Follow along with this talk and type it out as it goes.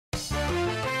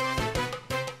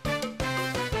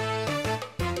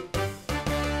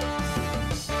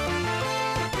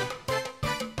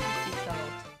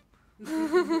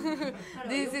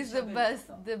This is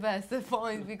the best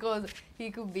point, because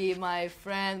he could be my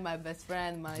friend, my best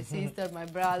friend, my sister, my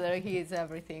brother. He is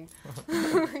everything.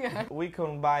 Yeah. We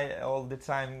combine all the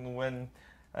time when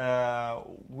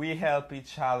we help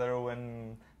each other,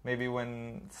 when maybe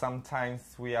when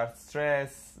sometimes we are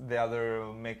stressed, the other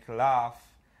make laugh.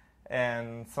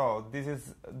 And so this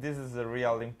is a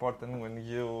real important when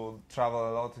you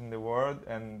travel a lot in the world,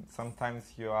 and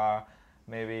sometimes you are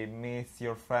maybe miss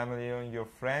your family or your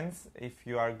friends. If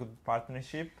you are good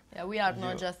partnership, yeah, we are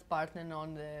not just partner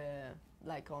on the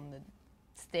on the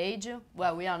stage.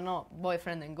 Well, we are not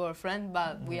boyfriend and girlfriend,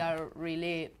 but we are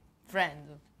really friends.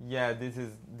 Yeah, this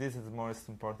is most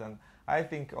important. I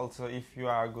think also if you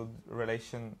are a good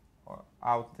relation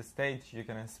out the stage, you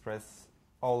can express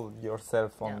all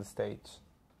yourself on the stage.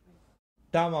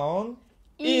 Tamaon,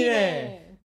 Ine!